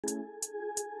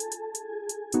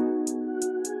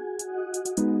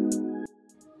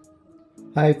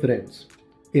Hi friends,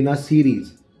 in our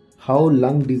series how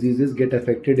lung diseases get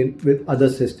affected with other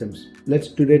systems, let's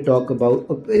today talk about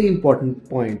a very important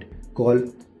point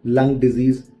called lung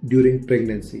disease during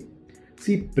pregnancy.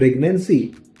 See,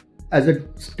 pregnancy as a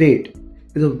state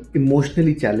is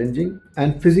emotionally challenging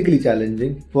and physically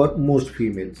challenging for most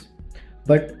females.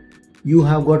 But you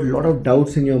have got a lot of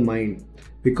doubts in your mind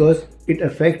because it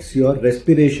affects your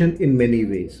respiration in many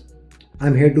ways.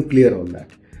 I'm here to clear all that.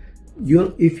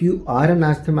 If you are an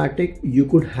asthmatic, you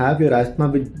could have your asthma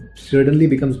which suddenly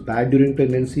becomes bad during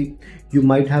pregnancy. You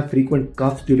might have frequent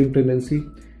coughs during pregnancy.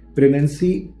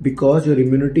 Pregnancy, because your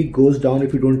immunity goes down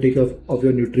if you don't take care of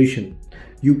your nutrition,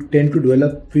 you tend to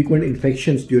develop frequent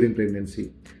infections during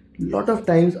pregnancy. Lot of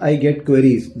times I get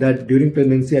queries that during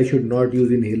pregnancy I should not use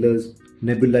inhalers,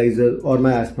 nebulizers or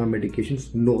my asthma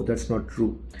medications. No, that's not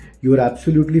true. You are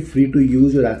absolutely free to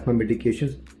use your asthma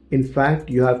medications. In fact,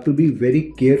 you have to be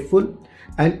very careful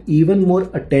and even more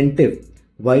attentive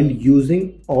while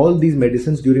using all these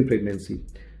medicines during pregnancy.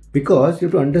 Because you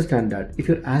have to understand that if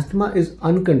your asthma is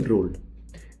uncontrolled,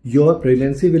 your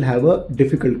pregnancy will have a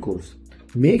difficult course.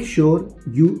 Make sure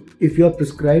if you are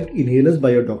prescribed inhalers by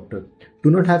your doctor, do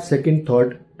not have second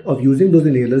thought of using those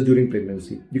inhalers during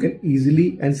pregnancy. You can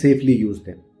easily and safely use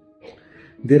them.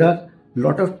 There are a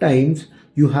lot of times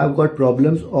you have got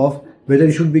problems of whether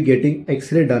you should be getting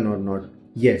X-ray done or not.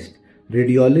 Yes,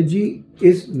 radiology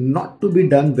is not to be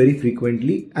done very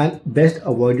frequently and best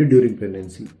avoided during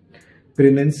pregnancy.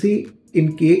 Pregnancy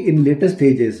in later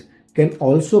stages can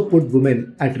also put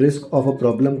women at risk of a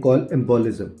problem called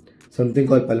embolism, something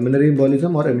called pulmonary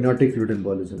embolism or amniotic fluid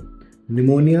embolism.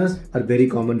 Pneumonias are very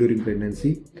common during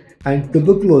pregnancy, and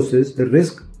tuberculosis, the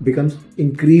risk becomes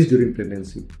increased during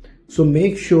pregnancy. So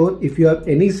make sure if you have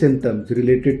any symptoms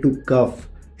related to cough,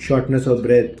 shortness of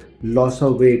breath, loss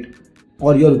of weight,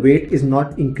 or your weight is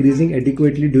not increasing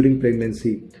adequately during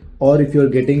pregnancy, or if you're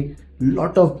getting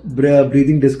lot of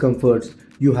breathing discomforts,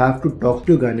 you have to talk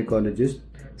to your gynecologist,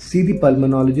 see the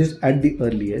pulmonologist at the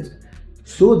earliest,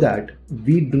 so that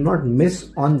we do not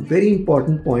miss on very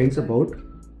important points about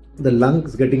the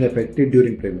lungs getting affected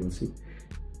during pregnancy.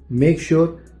 Make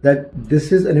sure that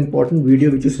this is an important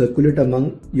video which you circulate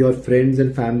among your friends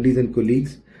and families and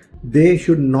colleagues. They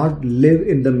should not live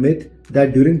in the myth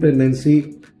that during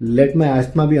pregnancy, let my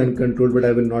asthma be uncontrolled but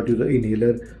I will not use an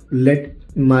inhaler. Let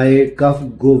my cough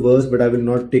go worse but I will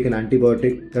not take an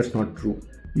antibiotic. That's not true.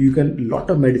 Lot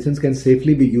of medicines can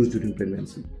safely be used during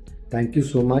pregnancy. Thank you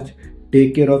so much.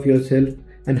 Take care of yourself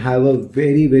and have a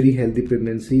very, very healthy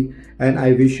pregnancy. And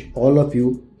I wish all of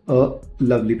you a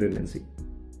lovely pregnancy.